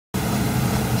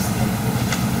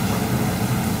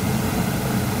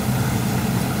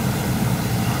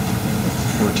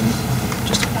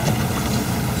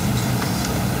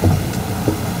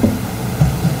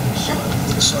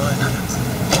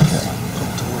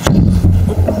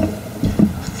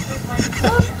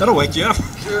That'll wake you up.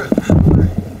 Sure.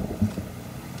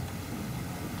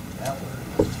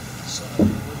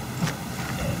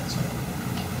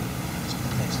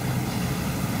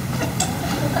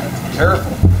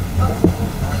 Careful.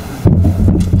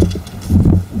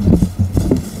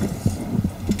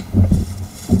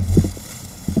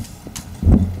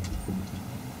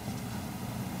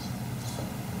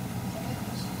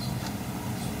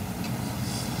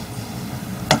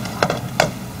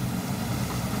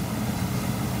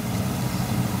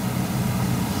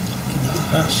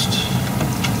 Dust.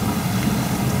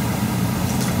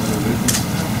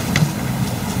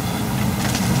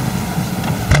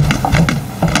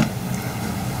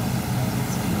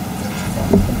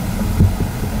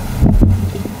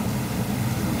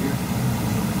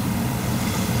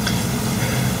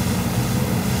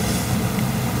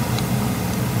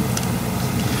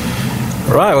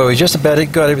 Right, well, we just about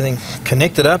got everything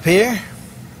connected up here.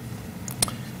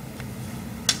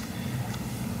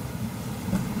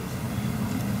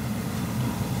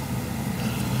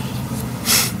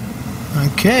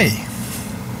 Okay.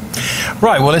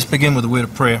 Right, well, let's begin with a word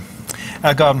of prayer.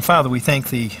 Our God and Father, we thank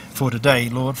Thee for today,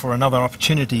 Lord, for another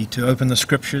opportunity to open the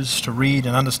Scriptures, to read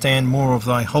and understand more of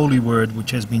Thy holy word, which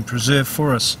has been preserved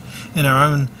for us in our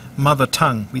own mother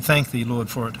tongue. We thank Thee, Lord,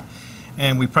 for it.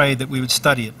 And we pray that we would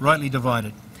study it, rightly divide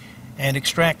it, and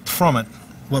extract from it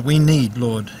what we need,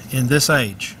 Lord, in this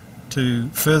age to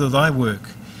further Thy work.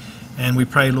 And we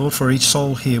pray, Lord, for each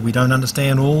soul here. We don't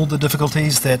understand all the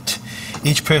difficulties that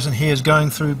each person here is going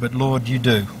through, but Lord, You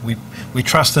do. We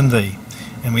trust in Thee,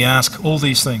 and we ask all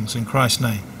these things in Christ's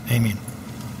name. Amen.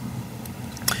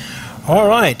 All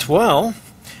right, well,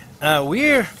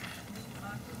 we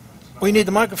need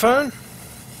the microphone.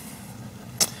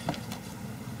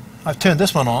 I've turned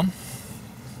this one on.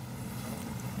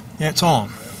 Yeah, it's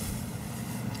on.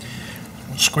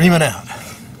 Scream it out.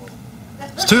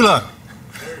 It's too low.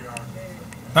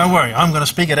 Don't worry, I'm going to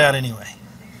speak it out anyway.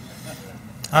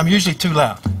 I'm usually too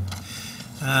loud.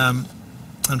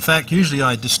 In fact, usually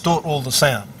I distort all the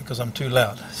sound because I'm too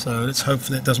loud. So let's hope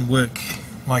that doesn't work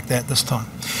like that this time.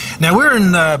 Now, we're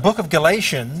in the book of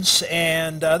Galatians,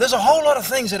 and there's a whole lot of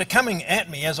things that are coming at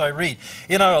me as I read.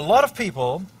 You know, a lot of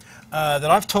people that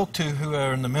I've talked to who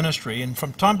are in the ministry, and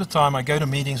from time to time I go to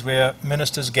meetings where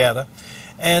ministers gather,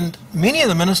 and many of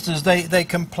the ministers, they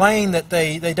complain that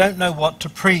they don't know what to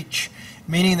preach,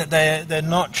 meaning that they're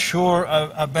not sure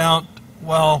about,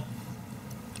 well,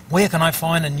 where can I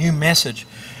find a new message?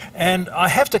 And I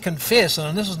have to confess,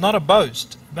 and this is not a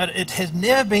boast, but it has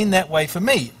never been that way for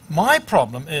me. My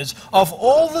problem is, of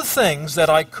all the things that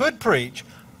I could preach,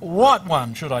 what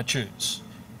one should I choose?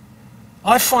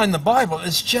 I find the Bible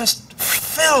is just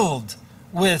filled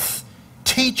with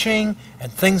teaching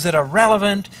and things that are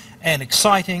relevant and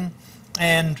exciting,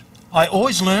 and I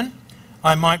always learn.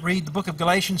 I might read the book of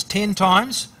Galatians 10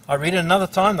 times. I read it another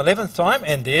time, the 11th time,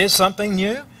 and there's something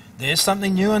new. There's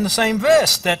something new in the same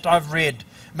verse that I've read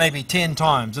maybe 10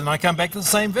 times. And I come back to the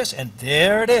same verse, and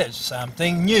there it is,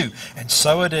 something new. And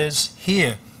so it is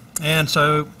here. And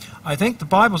so I think the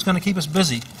Bible's going to keep us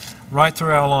busy right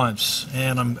through our lives.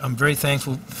 And I'm very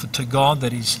thankful to God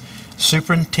that He's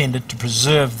superintended to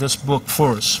preserve this book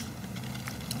for us.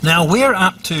 Now, we're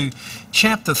up to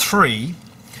chapter 3.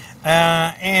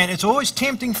 And it's always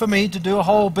tempting for me to do a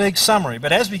whole big summary,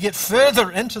 but as we get further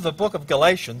into the book of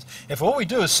Galatians, if all we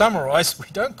do is summarize, we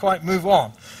don't quite move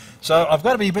on. So I've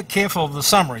got to be a bit careful of the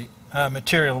summary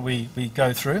material we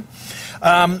go through.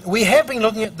 We have been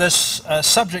looking at this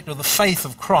subject of the faith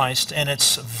of Christ, and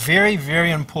it's very, very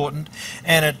important,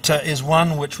 and it is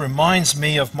one which reminds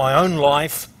me of my own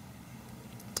life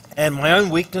and my own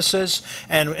weaknesses,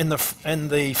 and in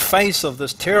the face of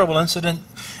this terrible incident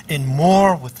in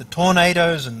Moore with the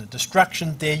tornadoes and the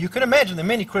destruction there, you can imagine that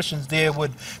many Christians there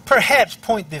would perhaps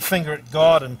point their finger at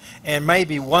God and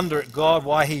maybe wonder at God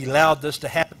why He allowed this to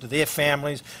happen to their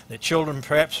families. Their children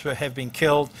perhaps have been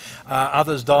killed,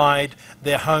 others died,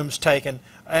 their homes taken.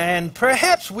 And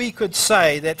perhaps we could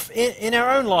say that in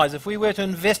our own lives, if we were to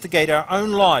investigate our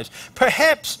own lives,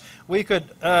 perhaps we could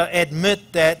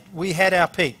admit that we had our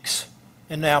peaks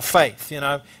in our faith. You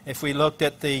know, if we looked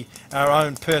at our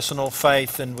own personal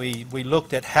faith and we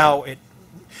looked at how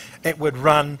it would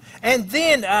run, and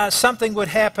then something would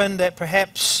happen that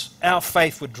perhaps our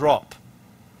faith would drop.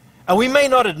 And we may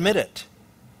not admit it.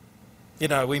 You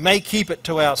know, we may keep it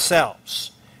to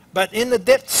ourselves. But in the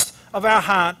depths of our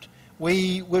heart,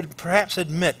 we would perhaps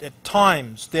admit at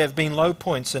times there have been low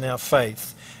points in our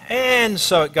faith. And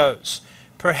so it goes.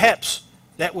 Perhaps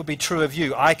that would be true of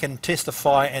you. I can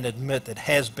testify and admit that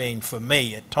has been for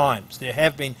me at times. There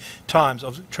have been times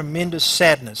of tremendous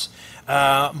sadness.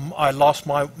 I lost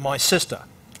my sister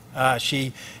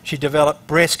She developed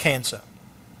breast cancer.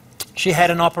 She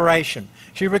had an operation.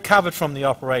 She recovered from the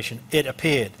operation. It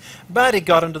appeared. But it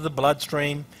got into the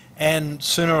bloodstream, and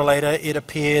sooner or later it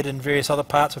appeared in various other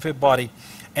parts of her body.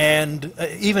 And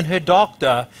even her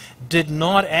doctor did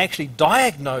not actually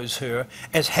diagnose her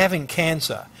as having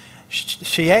cancer.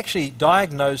 She actually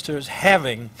diagnosed her as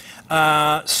having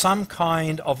some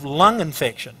kind of lung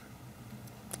infection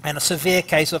and a severe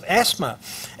case of asthma.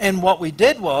 And what we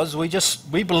did was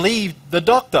we believed the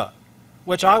doctor,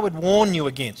 which I would warn you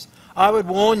against. I would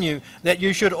warn you that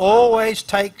you should always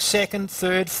take second,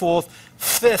 third, fourth,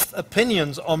 fifth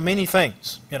opinions on many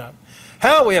things, you know.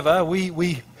 However,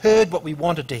 we heard what we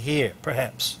wanted to hear,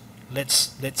 perhaps.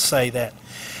 Let's say that.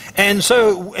 And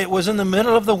so it was in the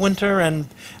middle of the winter,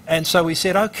 and so we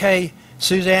said, okay,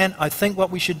 Suzanne, I think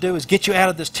what we should do is get you out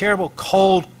of this terrible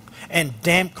cold and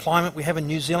damp climate we have in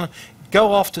New Zealand.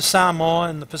 Go off to Samoa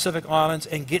in the Pacific Islands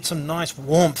and get some nice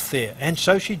warmth there. And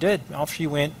so she did. Off she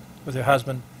went with her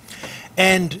husband.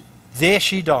 And there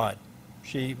she died.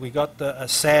 We got a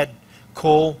sad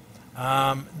call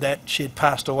that she had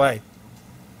passed away.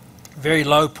 Very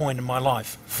low point in my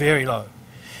life. Very low.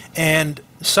 And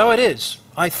so it is.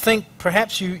 I think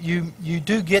perhaps you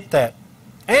do get that.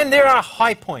 And there are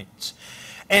high points.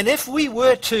 And if we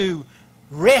were to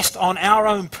rest on our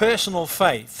own personal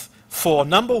faith for,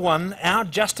 number one, our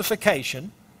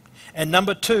justification, and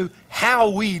number two, how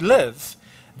we live,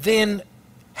 then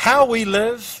how we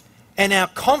live and our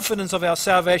confidence of our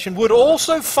salvation would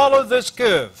also follow this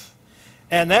curve.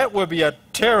 And that would be a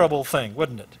terrible thing,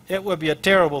 wouldn't it? It would be a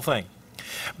terrible thing.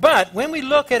 But when we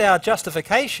look at our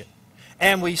justification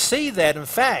and we see that, in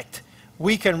fact,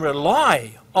 we can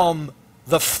rely on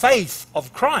the faith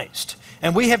of Christ.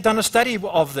 And we have done a study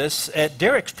of this at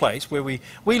Derek's place, where we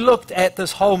looked at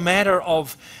this whole matter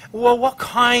of, well, what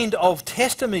kind of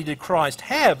testimony did Christ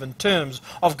have in terms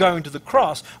of going to the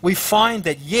cross? We find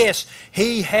that, yes,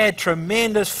 he had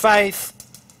tremendous faith.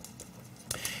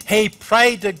 He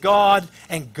prayed to God,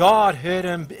 and God heard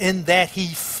him in that he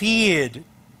feared.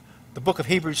 The book of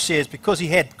Hebrews says, because he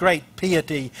had great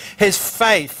piety, his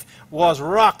faith was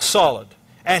rock solid.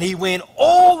 And he went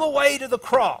all the way to the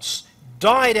cross,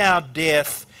 died our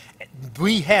death.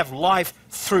 We have life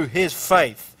through his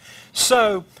faith.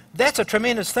 So that's a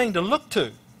tremendous thing to look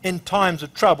to in times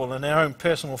of trouble, in our own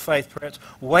personal faith perhaps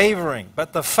wavering.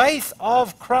 But the faith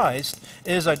of Christ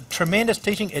is a tremendous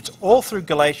teaching. It's all through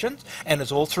Galatians and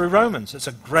it's all through Romans. It's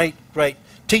a great, great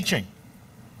teaching.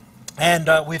 And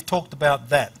we've talked about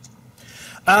that.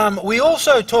 We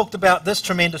also talked about this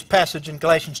tremendous passage in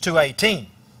Galatians 2:18.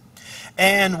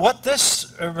 And what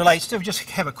this relates to, just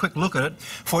have a quick look at it.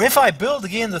 For if I build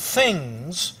again the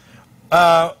things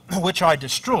which I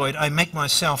destroyed, I make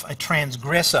myself a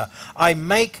transgressor. I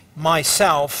make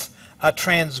myself a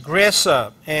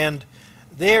transgressor. And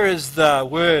there is the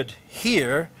word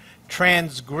here,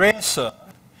 transgressor.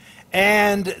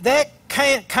 And that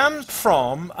comes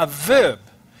from a verb,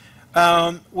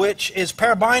 which is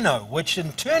parabino, which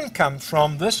in turn comes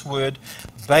from this word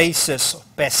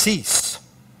basis.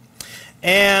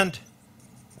 And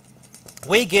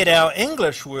we get our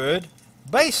English word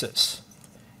basis.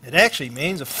 It actually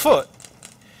means a foot.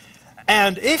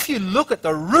 And if you look at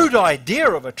the root idea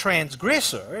of a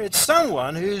transgressor, it's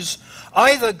someone who's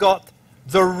either got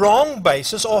the wrong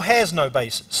basis or has no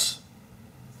basis.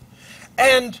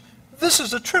 And this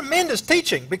is a tremendous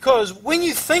teaching, because when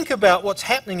you think about what's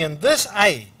happening in this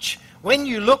age, when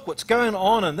you look what's going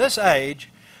on in this age,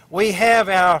 we have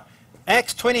our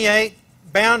Acts 28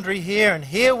 boundary here, and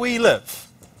here we live.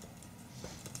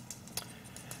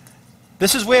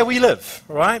 This is where we live,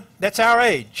 right? That's our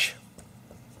age.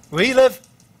 We live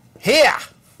here.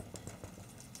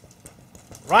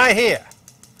 Right here.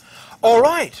 All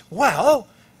right, well,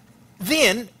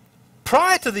 then,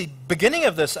 prior to the beginning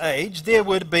of this age, there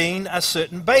would have been a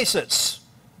certain basis.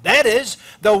 That is,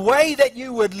 the way that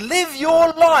you would live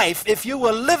your life if you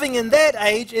were living in that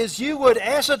age is you would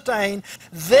ascertain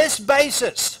this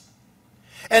basis.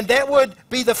 And that would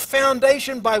be the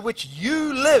foundation by which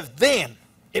you live then.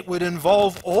 It would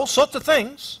involve all sorts of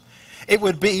things. It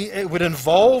would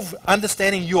involve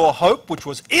understanding your hope, which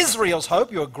was Israel's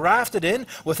hope. You were grafted in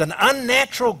with an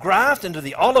unnatural graft into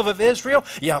the olive of Israel.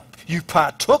 You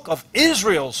partook of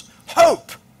Israel's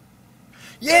hope.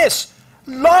 Yes,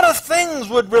 a lot of things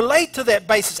would relate to that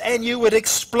basis, and you would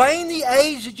explain the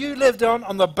age that you lived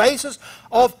on the basis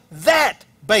of that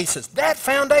basis, that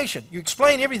foundation. You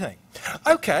explain everything.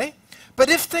 Okay, but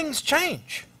if things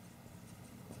change,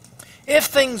 if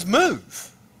things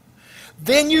move,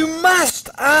 then you must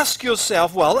ask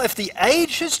yourself, well, if the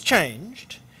age has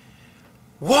changed,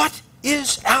 what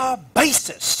is our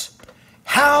basis?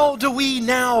 how do we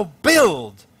now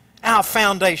build our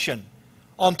foundation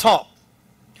on top?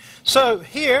 So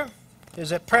here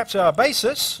is perhaps our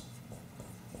basis,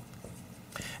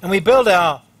 and we build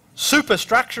our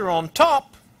superstructure on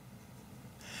top.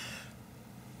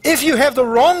 If you have the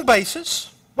wrong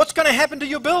basis, what's going to happen to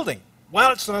your building?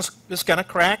 Well, it's going to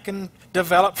crack and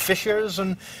develop fissures,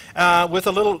 and with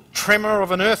a little tremor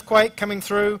of an earthquake coming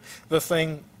through, the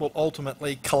thing will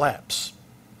ultimately collapse.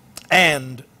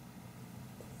 And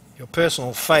your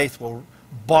personal faith will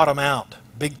bottom out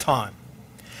big time.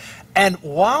 And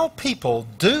while people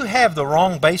do have the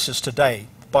wrong basis today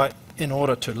in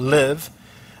order to live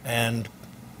and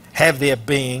have their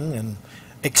being and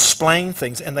explain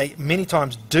things, and they many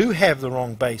times do have the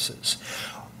wrong basis,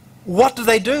 what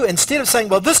do? Instead of saying,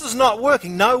 well, this is not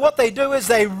working, no, what they do is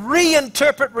they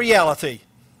reinterpret reality.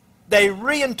 They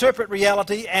reinterpret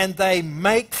reality and they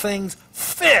make things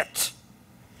fit.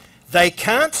 They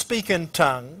can't speak in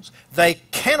tongues. They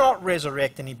cannot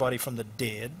resurrect anybody from the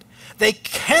dead. They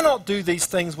cannot do these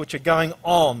things which are going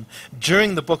on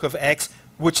during the book of Acts,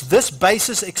 which this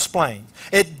basis explains.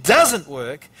 It doesn't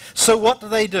work, so what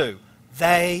do?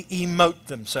 They emote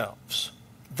themselves.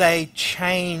 They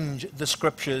change the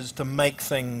scriptures to make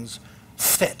things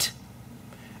fit.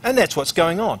 And that's what's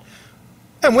going on.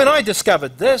 And when I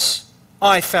discovered this,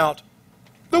 I felt,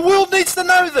 the world needs to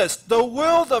know this. The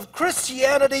world of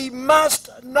Christianity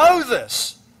must know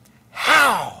this.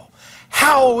 How?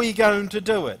 How are we going to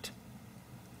do it?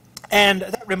 And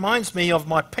that reminds me of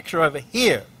my picture over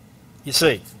here, you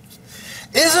see.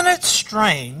 Isn't it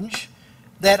strange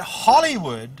that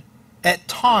Hollywood at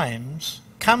times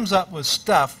comes up with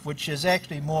stuff which is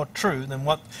actually more true than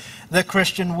what the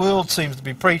Christian world seems to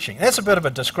be preaching? That's a bit of a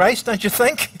disgrace, don't you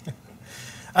think?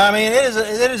 I mean,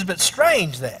 it is a bit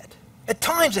strange that. At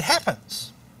times it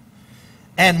happens.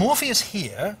 And Morpheus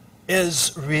here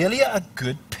is really a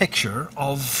good picture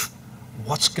of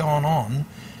what's going on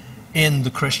in the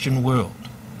Christian world.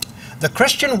 The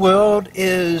Christian world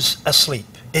is asleep.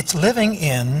 It's living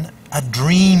in a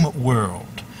dream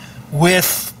world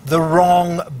with the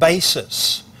wrong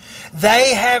basis.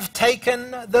 They have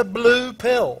taken the blue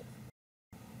pill.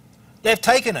 They've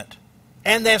taken it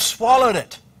and they've swallowed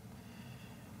it.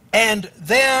 And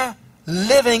they're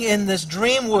living in this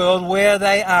dream world where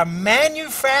they are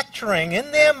manufacturing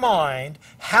in their mind,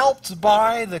 helped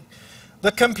by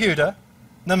the computer,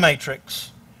 the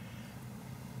matrix.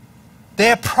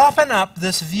 They're propping up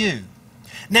this view.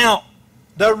 Now,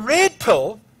 the red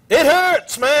pill, it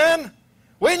hurts, man.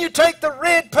 When you take the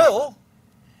red pill,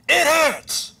 it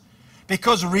hurts.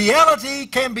 Because reality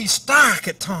can be stark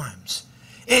at times.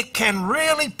 It can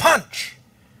really punch.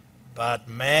 But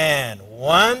man,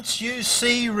 once you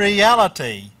see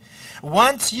reality,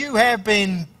 once you have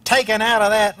been taken out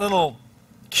of that little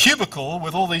cubicle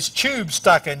with all these tubes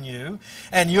stuck in you,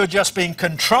 and you're just being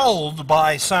controlled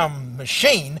by some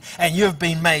machine, and you've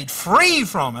been made free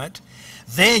from it,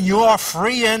 then you're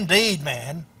free indeed,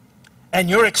 man. And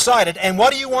you're excited. And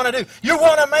what do you want to do? You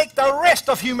want to make the rest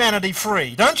of humanity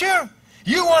free, don't you?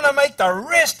 You want to make the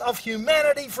rest of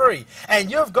humanity free. And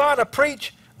you've got to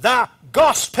preach the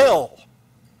gospel.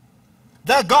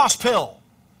 The gospel.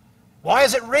 Why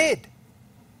is it red?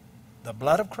 The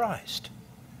blood of Christ.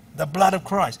 The blood of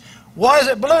Christ. Why is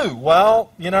it blue?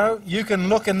 Well, you know, you can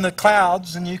look in the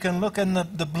clouds and you can look in the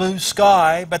blue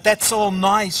sky, but that's all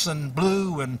nice and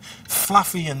blue and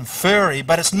fluffy and furry,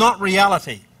 but it's not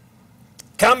reality.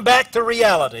 Come back to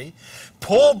reality.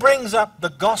 Paul brings up the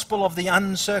gospel of the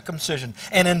uncircumcision,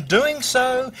 and in doing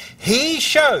so, he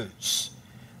shows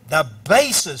the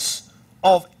basis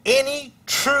of any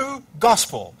true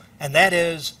gospel, and that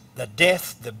is the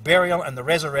death, the burial, and the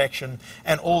resurrection,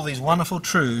 and all these wonderful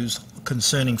truths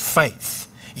concerning faith.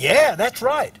 Yeah, that's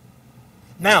right.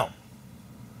 Now,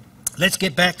 let's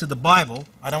get back to the Bible.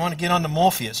 I don't want to get on to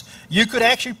Morpheus. You could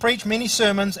actually preach many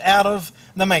sermons out of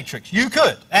the Matrix. You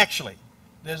could, actually.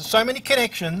 There's so many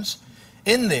connections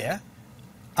in there.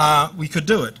 We could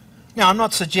do it. Now, I'm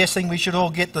not suggesting we should all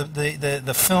get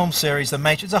the film series, The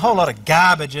Matrix. There's a whole lot of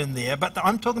garbage in there, but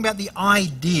I'm talking about the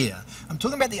idea. I'm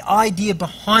talking about the idea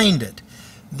behind it,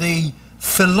 the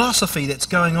philosophy that's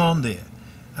going on there.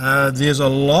 There's a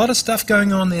lot of stuff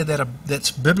going on there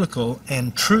that's biblical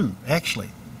and true,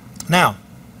 actually. Now,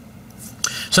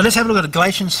 so let's have a look at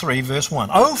Galatians 3, verse 1.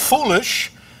 Oh,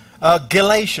 foolish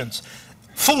Galatians.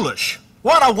 Foolish.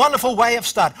 What a wonderful way of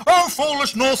starting. Oh,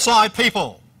 foolish Northside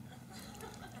people.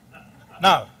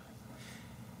 No.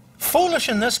 Foolish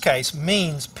in this case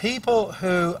means people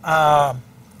who are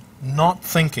not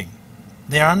thinking.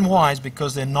 They're unwise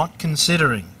because they're not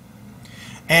considering.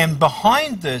 And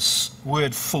behind this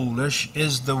word foolish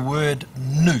is the word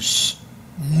nous.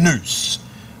 nous,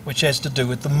 which has to do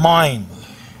with the mind,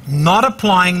 not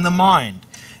applying the mind.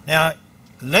 Now,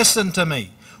 listen to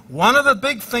me. One of the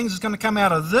big things that's going to come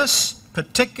out of this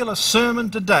particular sermon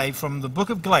today from the book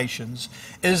of Galatians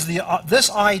is this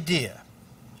idea.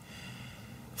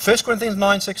 1 Corinthians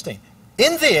 9:16.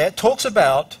 In there it talks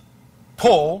about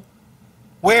Paul,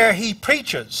 where he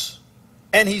preaches,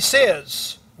 and he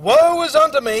says, woe is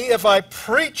unto me if I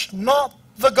preach not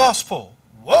the gospel.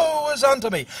 Woe is unto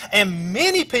me. And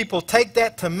many people take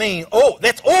that to mean, oh,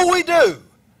 that's all we do.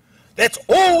 That's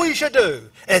all we should do,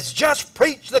 is just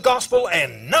preach the gospel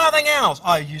and nothing else.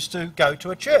 I used to go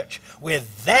to a church where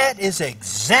that is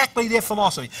exactly their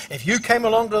philosophy. If you came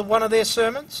along to one of their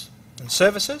sermons and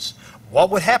services, what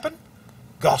would happen?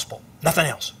 Gospel. Nothing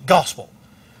else. Gospel.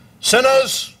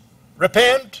 Sinners,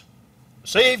 repent,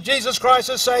 receive Jesus Christ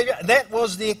as Savior. And that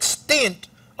was the extent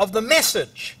of the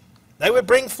message. They would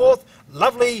bring forth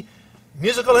lovely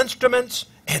musical instruments,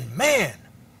 and man,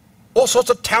 all sorts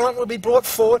of talent would be brought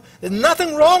forward. There's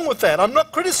nothing wrong with that. I'm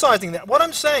not criticizing that. What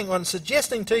I'm saying, what I'm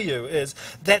suggesting to you is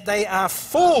that they are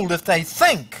fooled if they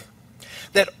think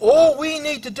that all we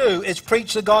need to do is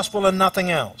preach the gospel and nothing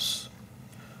else.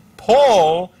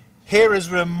 Paul here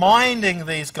is reminding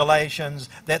these Galatians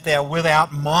that they're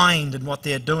without mind in what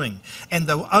they're doing. And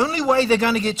the only way they're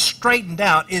going to get straightened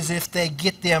out is if they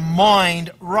get their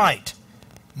mind right.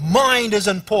 Mind is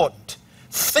important.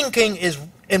 Thinking is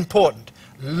important.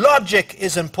 Logic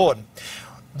is important.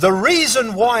 The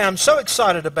reason why I'm so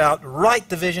excited about right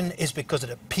division is because it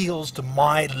appeals to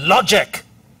my logic.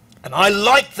 And I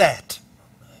like that.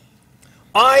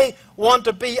 I want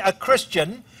to be a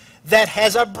Christian that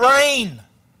has a brain.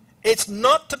 It's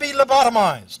not to be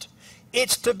lobotomized.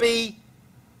 It's to be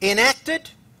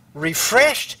enacted,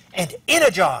 refreshed, and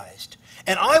energized.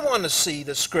 And I want to see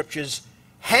the scriptures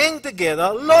hang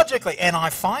together logically. And I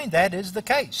find that is the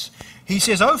case. He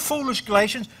says, O foolish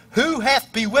Galatians, who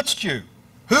hath bewitched you?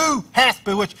 Who hath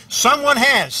bewitched? Someone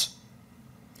has.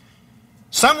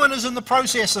 Someone is in the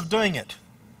process of doing it.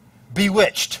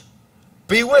 Bewitched.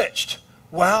 Bewitched.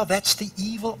 Well, that's the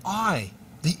evil eye.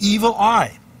 The evil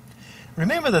eye.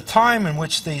 Remember, the time in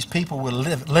which these people were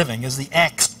living is the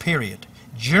Acts period.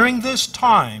 During this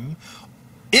time,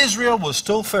 Israel was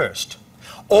still first.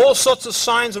 All sorts of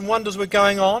signs and wonders were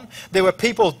going on. There were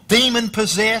people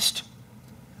demon-possessed.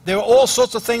 There were all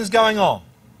sorts of things going on.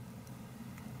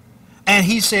 And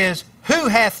he says, who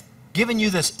hath given you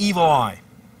this evil eye,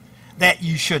 that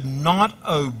you should not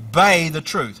obey the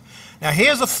truth? Now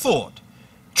here's a thought.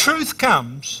 Truth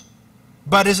comes,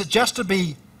 but is it just to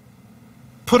be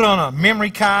put on a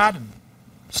memory card and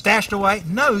stashed away?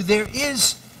 No, there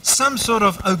is some sort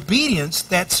of obedience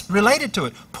that's related to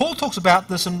it. Paul talks about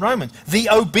this in Romans. The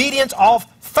obedience of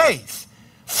faith.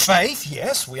 Faith,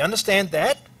 yes, we understand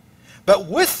that. But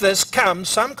with this comes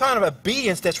some kind of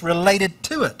obedience that's related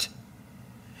to it.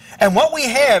 And what we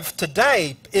have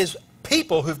today is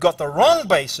people who've got the wrong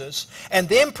basis and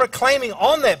then proclaiming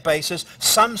on that basis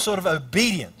some sort of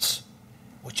obedience,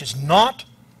 which is not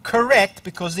correct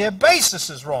because their basis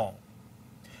is wrong.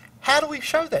 How do we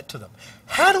show that to them?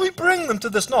 How do we bring them to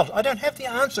this knowledge? I don't have the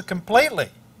answer completely.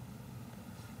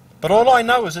 But all I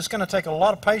know is it's going to take a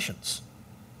lot of patience.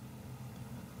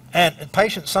 And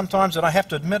patience sometimes that I have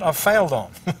to admit I've failed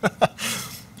on.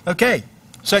 Okay,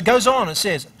 so it goes on, it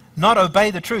says, not obey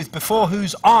the truth, before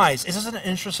whose eyes. Isn't it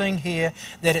interesting here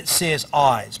that it says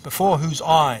eyes, before whose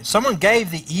eyes? Someone gave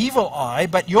the evil eye,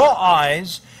 but your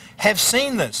eyes have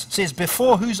seen this. It says,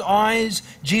 before whose eyes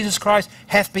Jesus Christ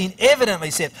hath been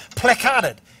evidently set,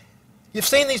 placarded. You've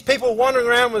seen these people wandering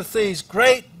around with these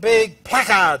great big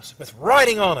placards with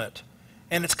writing on it.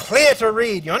 And it's clear to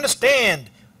read. You understand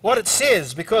what it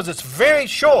says because it's very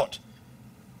short.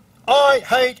 I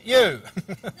hate you.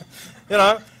 You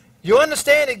know, you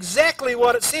understand exactly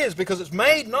what it says because it's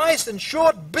made nice and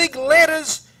short, big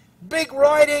letters, big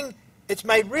writing. It's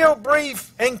made real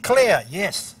brief and clear.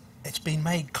 Yes, it's been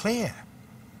made clear.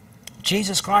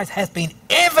 Jesus Christ hath been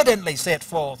evidently set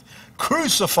forth,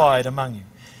 crucified among you.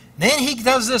 Then he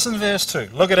does this in verse 2.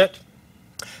 Look at it.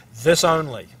 This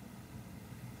only.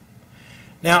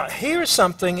 Now, here is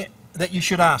something that you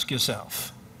should ask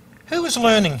yourself. Who is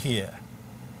learning here?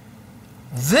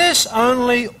 This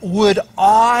only would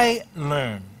I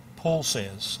learn, Paul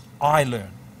says, I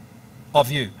learn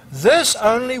of you. This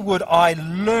only would I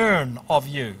learn of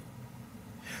you.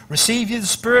 Receive ye the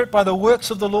Spirit by the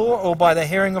works of the law or by the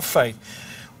hearing of faith?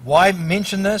 Why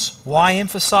mention this? Why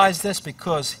emphasize this?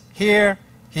 Because here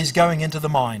he's going into the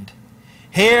mind.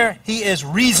 Here he is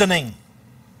reasoning.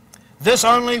 This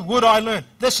only would I learn.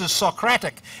 This is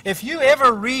Socratic. If you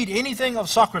ever read anything of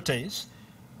Socrates,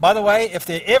 by the way, if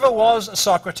there ever was a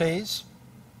Socrates,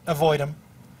 avoid him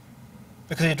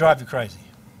because he'd drive you crazy.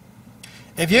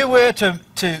 If you were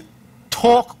to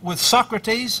talk with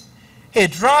Socrates,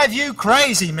 he'd drive you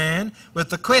crazy, man, with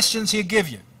the questions he'd give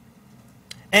you.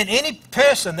 And any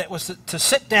person that was to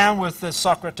sit down with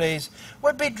Socrates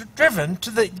would be driven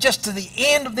to just to the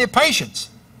end of their patience.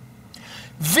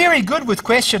 Very good with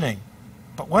questioning.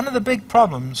 But one of the big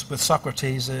problems with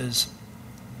Socrates is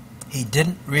he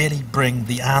didn't really bring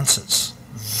the answers.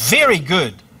 Very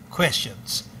good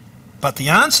questions. But the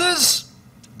answers,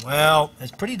 well,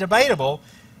 it's pretty debatable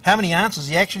how many answers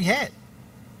he actually had.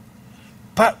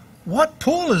 But what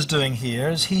Paul is doing here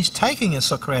is he's taking a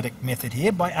Socratic method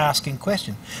here by asking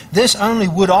questions. This only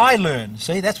would I learn.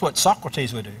 See, that's what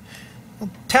Socrates would do. Well,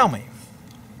 tell me,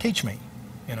 teach me,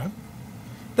 you know.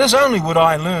 This only would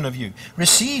I learn of you.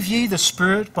 Receive ye the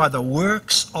Spirit by the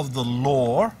works of the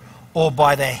law or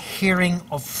by the hearing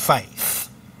of faith?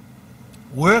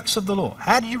 Works of the law.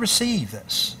 How did you receive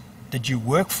this? Did you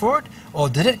work for it, or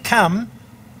did it come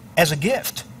as a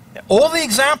gift? All the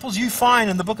examples you find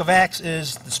in the book of Acts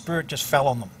is the Spirit just fell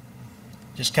on them.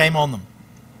 Just came on them.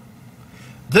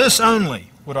 This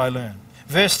only would I learn.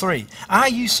 Verse 3. Are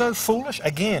you so foolish?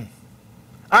 Again.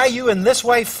 Are you in this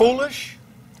way foolish?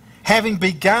 Having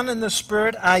begun in the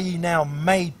Spirit, are ye now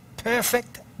made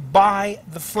perfect by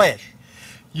the flesh?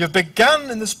 You've begun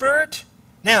in the Spirit.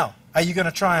 Now, are you going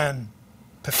to try and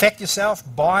perfect yourself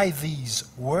by these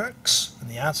works? And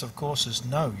the answer, of course, is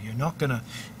no. You're not going to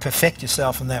perfect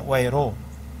yourself in that way at all.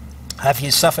 Have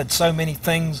you suffered so many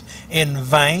things in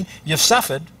vain? You've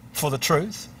suffered for the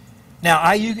truth. Now,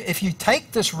 if you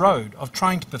take this road of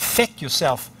trying to perfect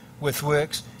yourself with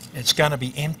works, it's going to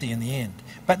be empty in the end.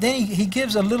 But then he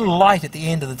gives a little light at the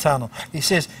end of the tunnel. He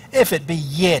says, if it be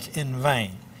yet in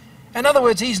vain. In other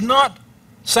words, he's not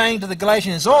saying to the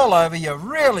Galatians, it's all over, you're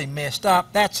really messed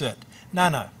up, that's it. No,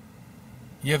 no.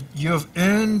 You've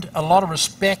earned a lot of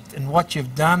respect in what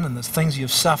you've done and the things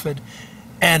you've suffered,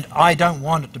 and I don't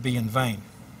want it to be in vain.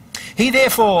 He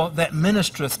therefore that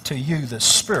ministereth to you the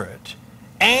Spirit,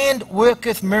 and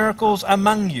worketh miracles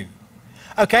among you.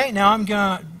 Okay, now I'm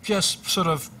going to just sort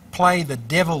of play the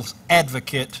devil's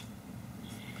advocate.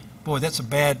 Boy, that's a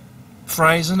bad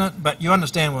phrase, isn't it? But you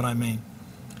understand what I mean.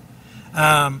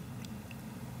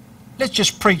 Let's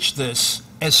just preach this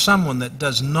as someone that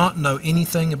does not know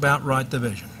anything about right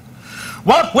division.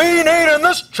 What we need in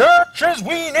this church is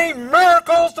we need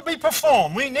miracles to be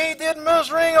performed. We need the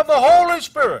administering of the Holy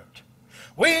Spirit.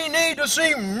 We need to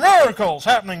see miracles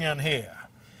happening in here.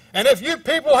 And if you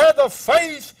people had the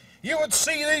faith, you would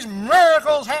see these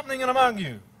miracles happening among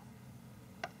you.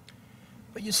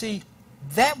 But you see,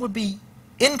 that would be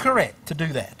incorrect to do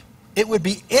that. It would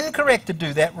be incorrect to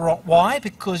do that. Why?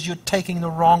 Because you're taking the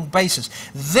wrong basis.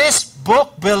 This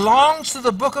book belongs to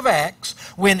the book of Acts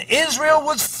when Israel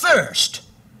was first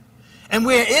and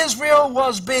where Israel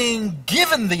was being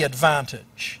given the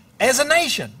advantage as a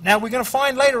nation. Now we're going to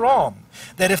find later on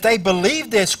that if they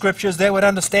believed their scriptures, they would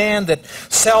understand that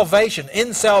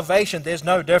in salvation there's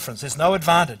no difference, there's no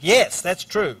advantage. Yes, that's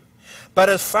true. But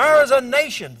as far as a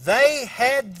nation, they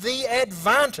had the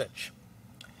advantage.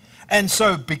 And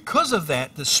so because of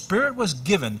that, the Spirit was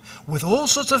given with all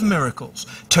sorts of miracles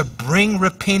to bring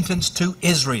repentance to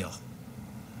Israel.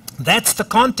 That's the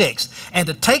context. And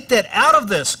to take that out of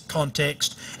this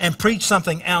context and preach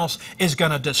something else is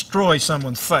going to destroy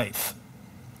someone's faith.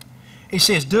 He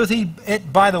says, doeth he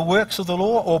it by the works of the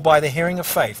law or by the hearing of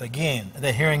faith? Again,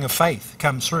 the hearing of faith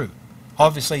comes through.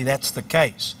 Obviously, that's the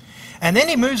case. And then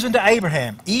he moves into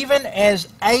Abraham. Even as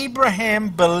Abraham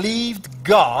believed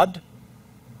God,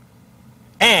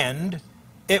 and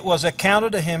it was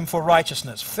accounted to him for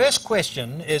righteousness. First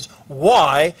question is,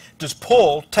 why does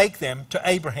Paul take them to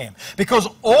Abraham? Because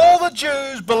all the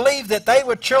Jews believed that they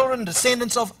were children,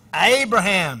 descendants of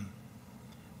Abraham.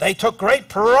 They took great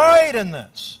pride in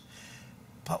this.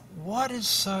 But what is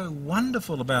so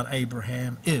wonderful about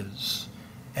Abraham is,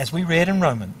 as we read in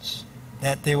Romans,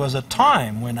 that there was a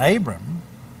time when Abram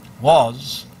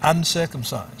was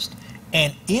uncircumcised.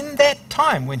 And in that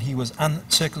time when he was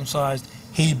uncircumcised,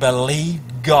 he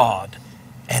believed God,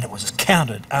 and it was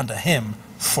counted unto him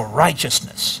for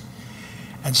righteousness.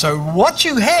 And so what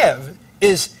you have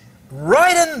is,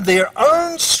 right in their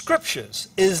own scriptures,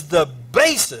 is the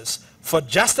basis for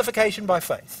justification by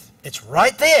faith. It's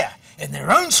right there in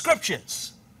their own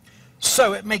scriptures.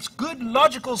 So it makes good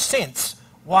logical sense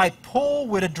why Paul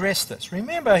would address this.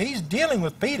 Remember, he's dealing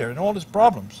with Peter and all his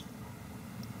problems.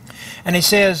 And he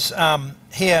says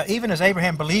here, even as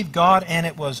Abraham believed God and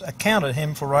it was accounted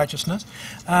him for righteousness.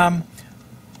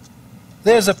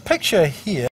 There's a picture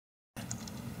here.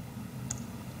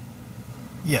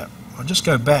 Yeah, I'll just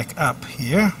go back up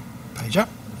here, page up.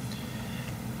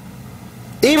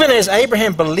 Even as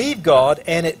Abraham believed God,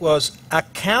 and it was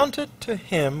accounted to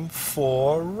him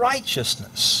for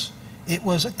righteousness. It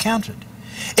was accounted.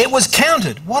 It was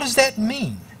counted. What does that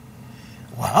mean?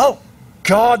 Well,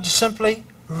 God simply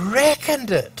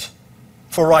reckoned it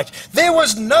for righteousness. There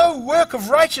was no work of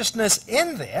righteousness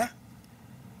in there.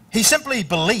 He simply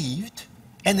believed,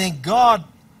 and then God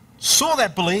saw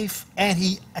that belief, and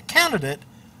he accounted it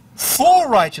for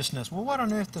righteousness. Well, what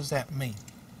on earth does that mean?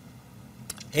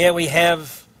 Here we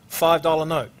have $5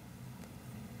 note.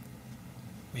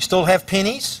 We still have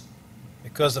pennies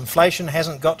because inflation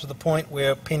hasn't got to the point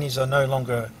where pennies are no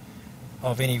longer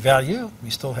of any value. We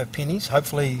still have pennies.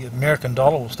 Hopefully the American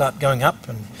dollar will start going up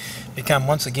and become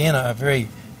once again a very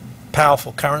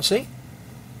powerful currency.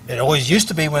 It always used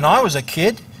to be when I was a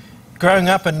kid growing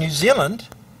up in New Zealand.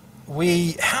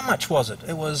 How much was it?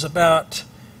 It was about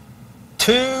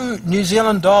 2 New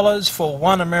Zealand dollars for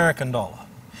 1 American dollar.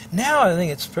 Now I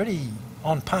think it's pretty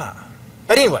on par.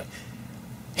 But anyway,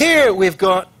 here we've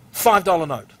got $5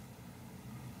 note.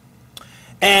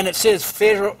 And it says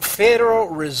Federal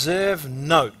Reserve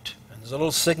Note. And there's a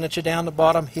little signature down the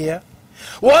bottom here.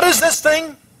 What is this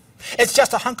thing? It's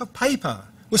just a hunk of paper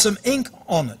with some ink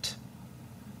on it.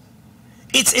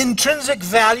 Its intrinsic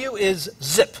value is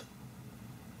zip.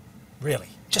 Really,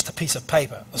 just a piece of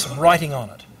paper with some writing on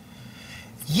it.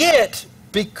 Yet,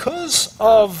 because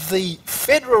of the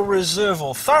Federal Reserve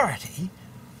Authority,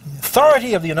 the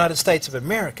authority of the United States of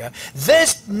America,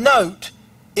 this note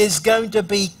is going to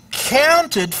be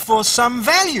counted for some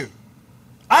value,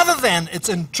 other than its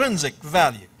intrinsic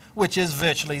value, which is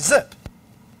virtually zip,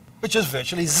 which is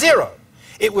virtually zero.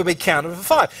 It would be counted for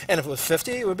 5. And if it was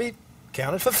 50, it would be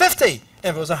counted for 50.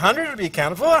 And if it was 100, it would be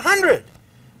counted for 100.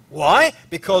 Why?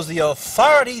 Because the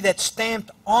authority that's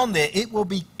stamped on there, it will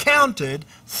be counted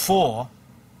for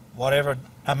whatever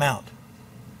amount.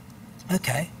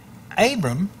 Okay.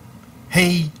 Abram,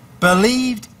 he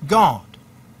believed God.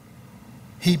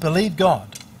 He believed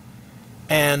God.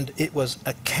 And it was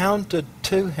accounted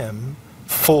to him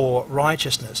for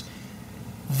righteousness.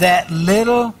 That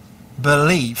little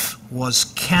belief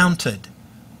was counted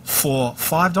for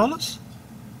 $5?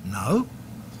 No.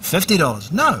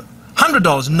 $50? No.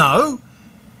 $100? No.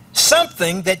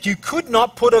 Something that you could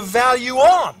not put a value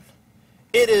on.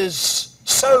 It is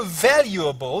so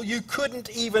valuable you couldn't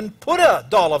even put a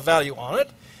dollar value on it.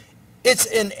 It's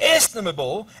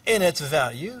inestimable in its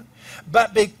value,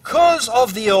 but because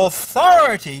of the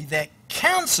authority that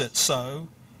counts it so,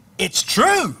 it's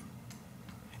true.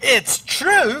 It's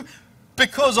true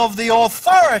because of the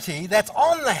authority that's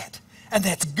on that, and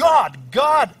that's God.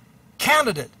 God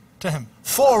counted it to him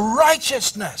for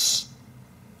righteousness.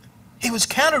 He was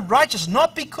counted righteous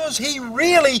not because he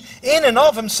really in and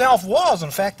of himself was.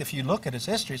 In fact, if you look at his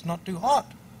history, it's not too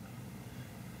hot.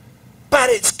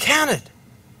 But it's counted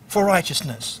for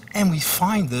righteousness. And we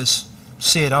find this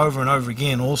said over and over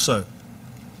again also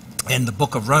in the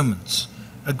book of Romans.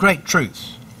 A great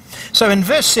truth. So in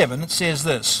verse 7 it says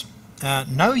this,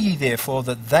 Know ye therefore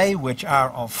that they which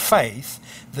are of faith,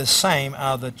 the same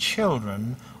are the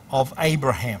children of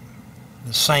Abraham.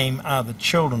 The same are the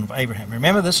children of Abraham.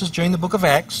 Remember, this is during the book of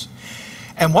Acts.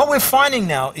 And what we're finding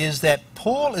now is that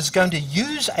Paul is going to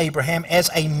use Abraham as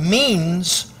a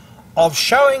means of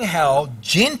showing how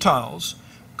Gentiles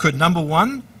could, number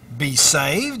one, be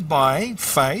saved by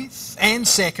faith, and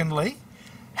secondly,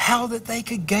 how that they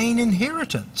could gain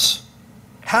inheritance.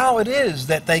 How it is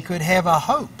that they could have a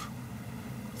hope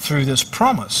through this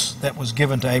promise that was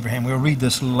given to Abraham. We'll read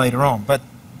this later on. But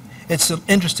it's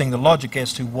interesting, the logic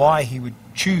as to why he would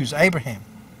choose Abraham.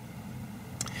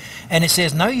 And it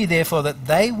says, Know ye therefore that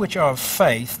they which are of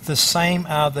faith, the same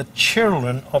are the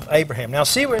children of Abraham. Now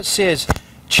see where it says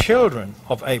children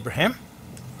of Abraham.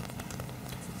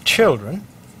 Children.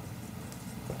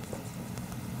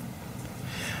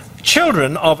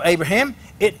 Children of Abraham,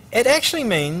 it actually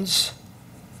means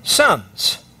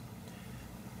sons.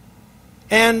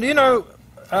 And you know,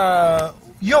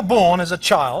 you're born as a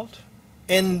child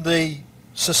in the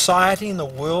society, in the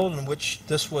world in which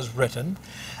this was written.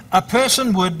 A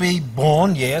person would be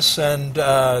born, yes, and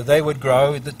they would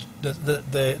grow,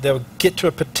 they would get to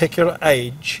a particular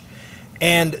age,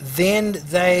 and then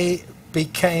they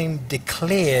became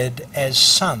declared as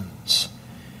sons.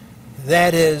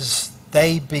 That is,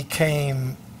 they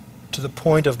became to the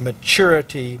point of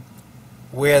maturity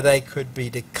where they could be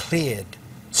declared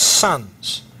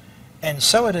sons. And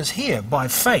so it is here, by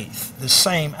faith, the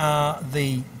same are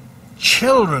the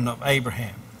children of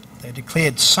Abraham. They're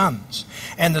declared sons.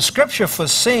 And the scripture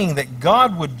foreseeing that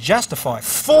God would justify,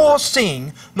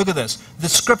 foreseeing, look at this, the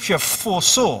scripture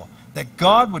foresaw that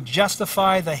God would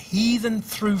justify the heathen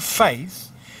through faith,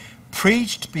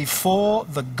 preached before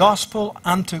the gospel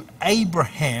unto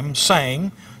Abraham,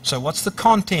 saying," so what's the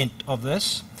content of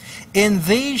this? "In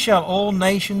thee shall all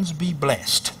nations be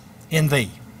blessed." In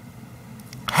thee.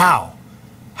 How?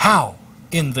 How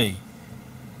in thee?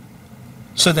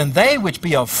 "So then they which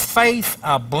be of faith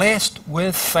are blessed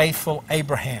with faithful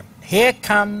Abraham." Here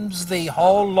comes the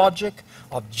whole logic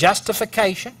of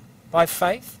justification by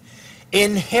faith,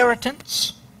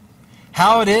 inheritance,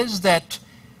 how it is that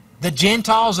the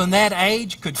Gentiles in that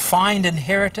age could find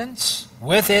inheritance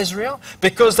with Israel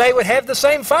because they would have the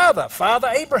same father, Father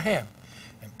Abraham.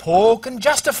 And Paul can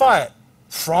justify it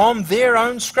from their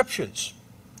own scriptures.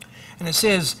 And it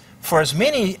says, "For as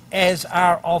many as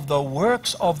are of the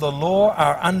works of the law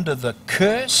are under the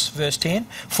curse," verse 10,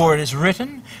 "for it is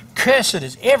written, Cursed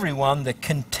is everyone that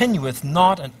continueth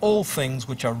not in all things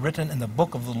which are written in the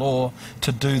book of the law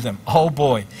to do them." Oh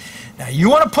boy. Now you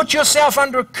want to put yourself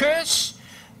under a curse?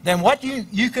 Then what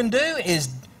you can do is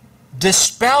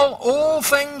dispel all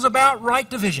things about right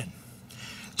division.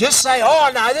 Just say,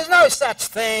 "Oh no, there's no such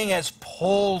thing as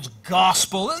Paul's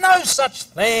gospel. There's no such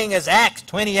thing as Acts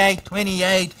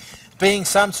 28:28 being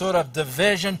some sort of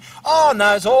division. Oh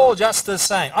no, it's all just the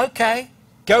same." Okay,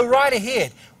 go right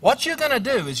ahead. What you're going to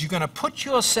do is you're going to put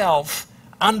yourself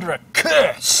under a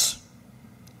curse.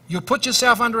 You'll put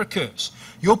yourself under a curse.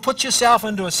 You'll put yourself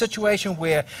into a situation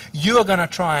where you're going to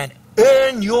try and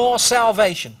earn your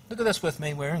salvation. Look at this with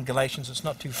me. We're in Galatians. It's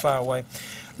not too far away.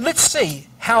 Let's see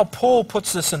how Paul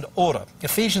puts this into order.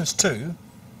 Ephesians 2,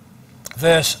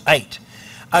 verse 8.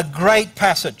 A great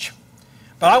passage.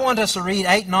 But I want us to read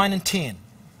 8, 9, and 10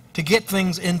 to get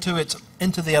things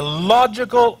into their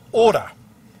logical order.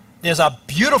 There's a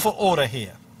beautiful order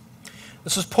here.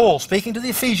 This is Paul speaking to the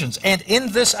Ephesians. "And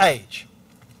in this age,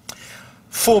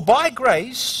 for by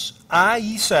grace are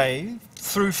ye saved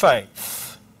through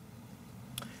faith."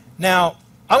 Now,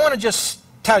 I want to just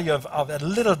tell you of a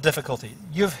little difficulty.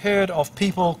 You've heard of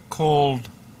people called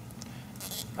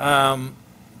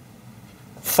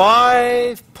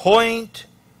 5-point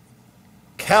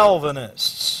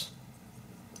Calvinists.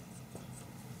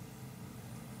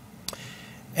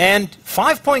 And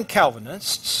 5-point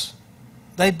Calvinists,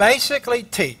 they basically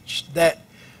teach that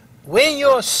when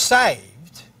you're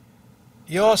saved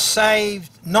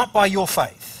not by your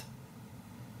faith.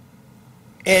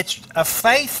 It's a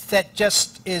faith that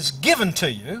just is given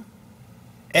to you,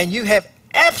 and you have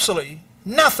absolutely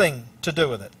nothing to do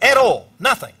with it at all.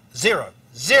 Nothing. Zero.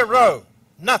 Zero.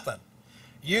 Nothing.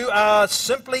 You are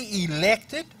simply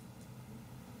elected.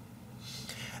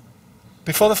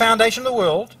 Before the foundation of the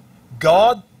world,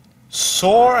 God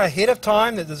saw ahead of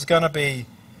time that there's going to be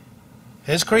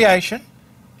His creation,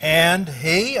 and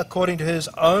He, according to His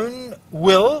own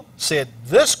will, said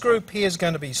this group here is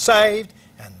going to be saved,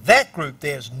 and that group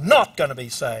there is not going to be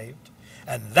saved,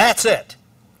 and that's it.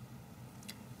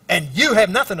 And you have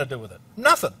nothing to do with it.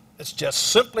 Nothing. It's just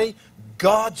simply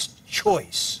God's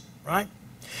choice, right?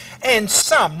 And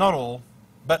some, not all,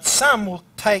 but some will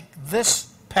take this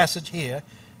passage here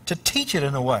to teach it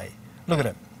in a way. Look at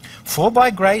it. "For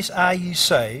by grace are ye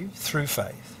saved through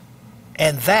faith."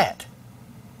 And that.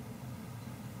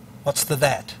 What's the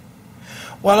that?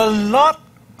 Well, a lot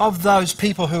of those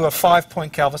people who are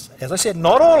 5-point Calvinists, as I said,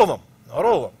 not all of them,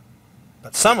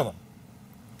 but some of them,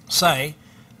 say,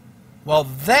 well,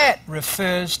 that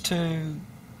refers to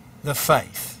the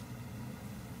faith.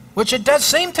 Which it does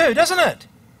seem to, doesn't it?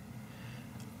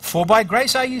 "For by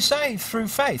grace are you saved through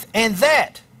faith." And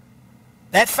that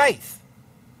faith,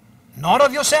 not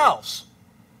of yourselves.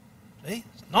 See?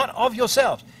 Not of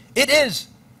yourselves. It is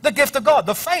the gift of God.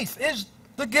 The faith is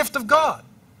the gift of God.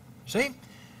 See?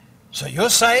 So you're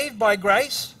saved by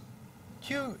grace.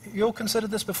 You'll consider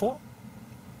this before?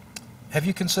 Have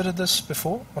you considered this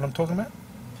before, what I'm talking about?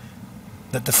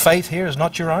 That the faith here is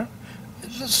not your own?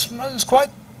 It's quite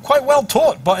well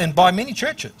taught by many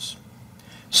churches.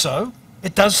 So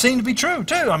it does seem to be true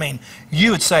too. I mean,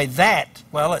 you would say that,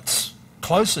 well, its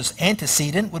closest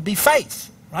antecedent would be faith,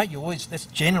 right? That's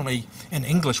generally in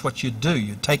English what you do.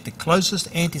 You take the closest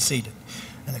antecedent,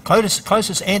 and the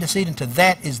closest antecedent to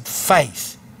that is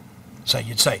faith. So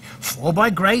you'd say, "For by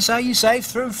grace are you saved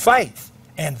through faith,"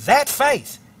 and that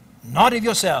faith, not of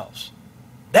yourselves.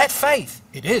 That faith,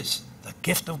 it is the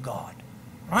gift of God,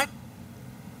 right?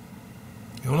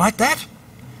 You like that?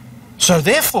 So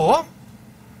therefore,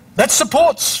 that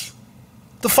supports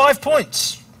the 5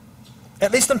 points,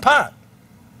 at least in part.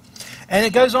 And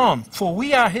it goes on, "For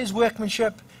we are His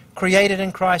workmanship, created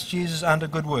in Christ Jesus unto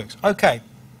good works." Okay,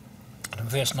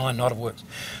 verse 9, not of works.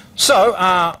 So,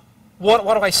 what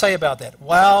do I say about that?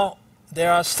 Well,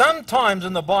 there are some times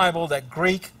in the Bible that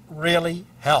Greek really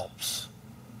helps.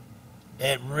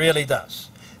 It really does.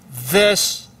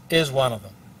 This is one of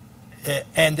them.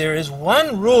 And there is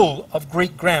one rule of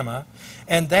Greek grammar,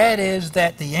 and that is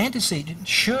that the antecedent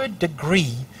should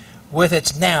agree with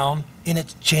its noun in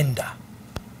its gender.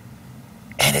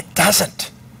 And it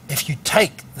doesn't. If you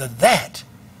take the that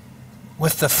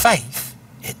with the faith,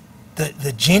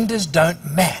 the genders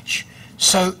don't match.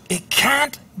 So it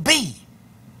can't be.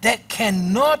 That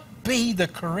cannot be the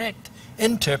correct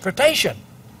interpretation.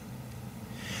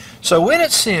 So when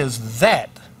it says that,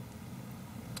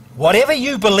 whatever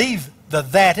you believe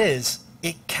that is,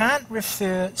 it can't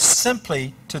refer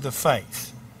simply to the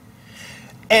faith.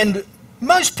 And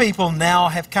most people now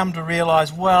have come to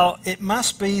realize, well, it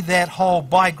must be that whole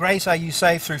by grace are you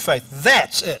saved through faith.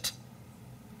 That's it.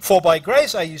 For by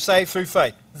grace are you saved through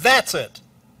faith. That's it.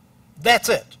 That's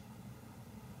it.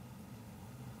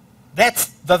 That's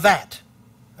the that.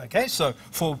 Okay, so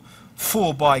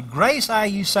for by grace are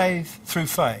you saved through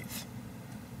faith.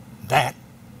 That,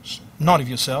 not of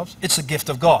yourselves, it's a gift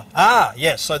of God. Ah,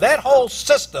 yes, so that whole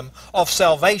system of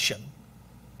salvation,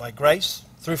 by grace,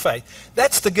 through faith,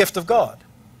 that's the gift of God.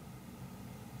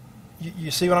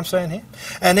 You see what I'm saying here?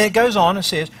 And then it goes on and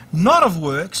says, not of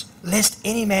works, lest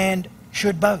any man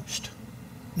should boast.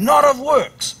 Not of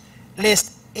works,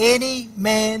 lest any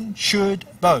man should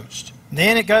boast.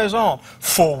 Then it goes on,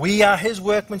 for we are his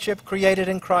workmanship created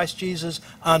in Christ Jesus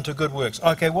unto good works.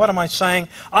 Okay, what am I saying?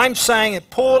 I'm saying that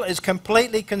Paul is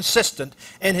completely consistent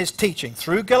in his teaching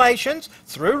through Galatians,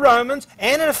 through Romans,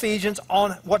 and in Ephesians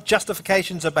on what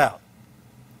justification's about.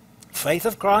 Faith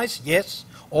of Christ, yes,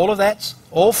 all of that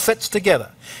all fits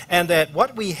together. And that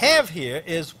what we have here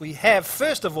is we have,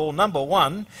 first of all, number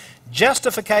one,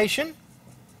 justification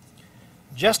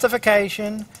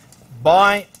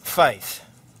by faith.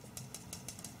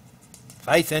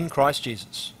 Faith in Christ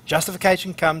Jesus.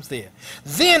 Justification comes there.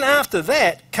 Then after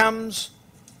that comes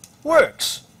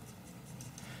works.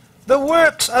 The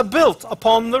works are built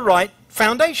upon the right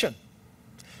foundation.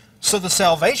 So the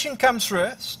salvation comes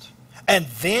first, and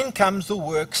then comes the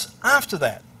works after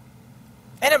that.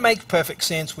 And it makes perfect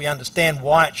sense. We understand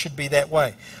why it should be that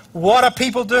way. What are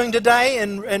people doing today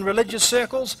in religious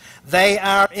circles? They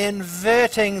are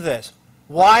inverting this.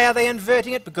 Why are they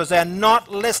inverting it? Because they're not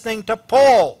listening to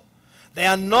Paul. They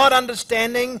are not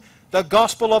understanding the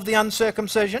gospel of the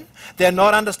uncircumcision. They're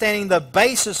not understanding the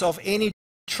basis of any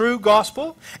true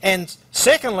gospel. And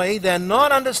secondly, they're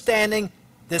not understanding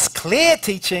this clear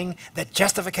teaching that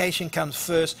justification comes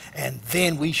first and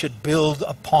then we should build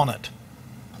upon it.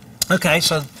 Okay,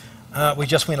 so we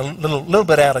just went a little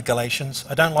bit out of Galatians.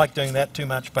 I don't like doing that too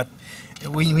much, but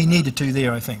we needed to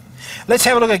there, I think. Let's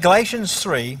have a look at Galatians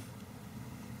 3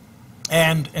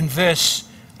 and in verse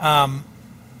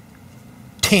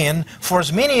 10, for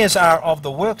as many as are of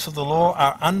the works of the law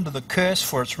are under the curse,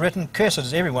 for it's written, cursed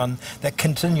is everyone that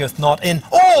continueth not in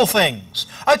all things.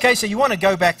 Okay, so you want to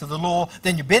go back to the law,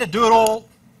 then you better do it all.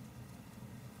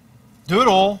 Do it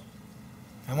all.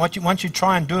 And once you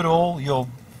try and do it all, you'll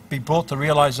be brought to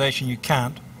realization you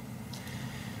can't.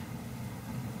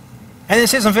 And it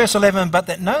says in verse 11, but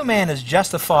that no man is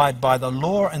justified by the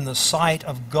law in the sight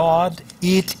of God,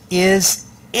 it is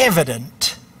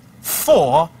evident,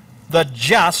 for the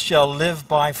just shall live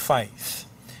by faith.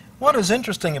 What is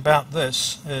interesting about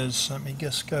this is, let me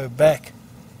just go back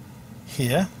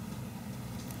here.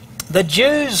 The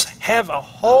Jews have a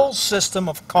whole system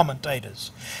of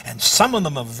commentators, and some of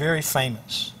them are very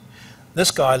famous. This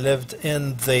guy lived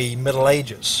in the Middle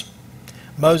Ages,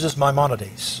 Moses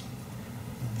Maimonides.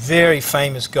 Very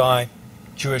famous guy,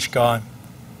 Jewish guy.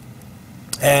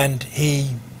 And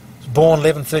he was born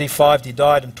 1135, he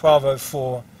died in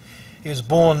 1204. He was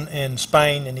born in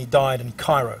Spain and he died in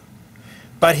Cairo.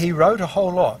 But he wrote a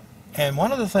whole lot. And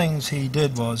one of the things he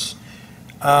did was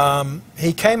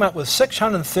he came up with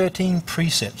 613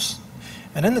 precepts.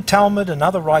 And in the Talmud and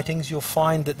other writings you'll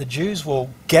find that the Jews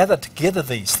will gather together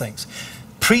these things.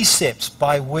 Precepts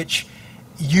by which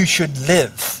you should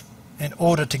live in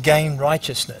order to gain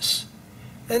righteousness.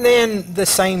 And then the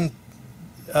same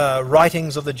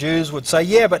writings of the Jews would say,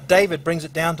 yeah, but David brings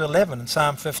it down to 11 in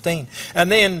Psalm 15.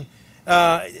 And then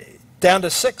down to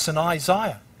 6 in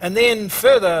Isaiah, and then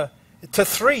further to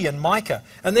 3 in Micah,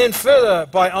 and then further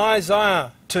by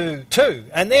Isaiah to 2,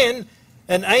 and then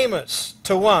in Amos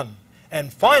to 1,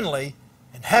 and finally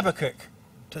in Habakkuk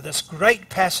to this great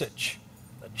passage,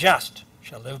 the just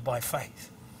shall live by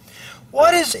faith.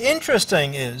 What is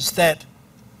interesting is that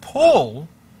Paul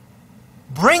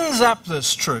brings up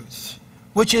this truth,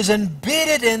 which is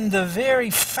embedded in the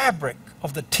very fabric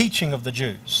of the teaching of the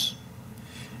Jews.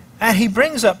 And he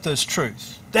brings up this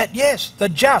truth, that yes, the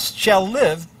just shall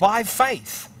live by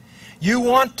faith. You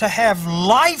want to have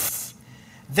life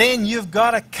then you've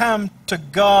got to come to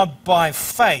God by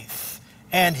faith,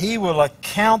 and He will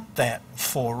account that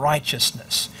for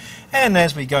righteousness. And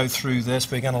as we go through this,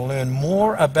 we're going to learn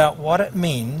more about what it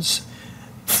means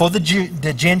for the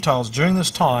Gentiles during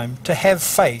this time to have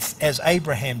faith as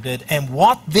Abraham did, and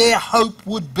what their hope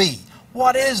would be.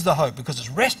 What is the hope? Because it's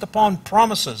rest upon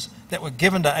promises that were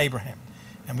given to Abraham,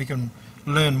 and we can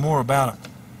learn more about it.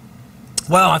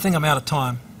 Well, I think I'm out of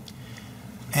time,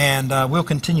 and we'll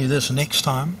continue this next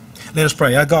time. Let us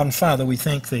pray. Our God and Father, we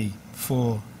thank Thee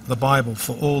for the Bible,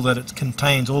 for all that it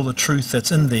contains, all the truth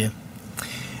that's in there.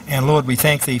 And Lord, we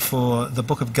thank Thee for the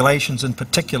book of Galatians in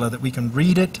particular, that we can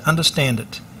read it, understand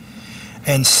it,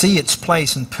 and see its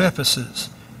place and purposes,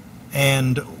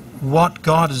 and what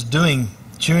God is doing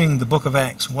during the book of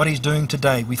Acts, what He's doing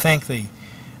today. We thank Thee,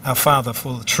 our Father,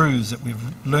 for the truths that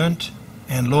we've learnt.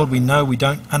 And Lord, we know we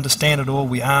don't understand it all.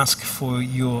 We ask for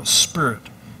Your Spirit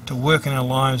to work in our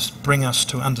lives, bring us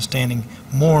to understanding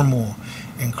more and more.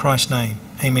 In Christ's name,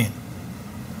 amen.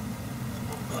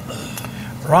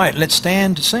 Right, let's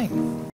stand to sing.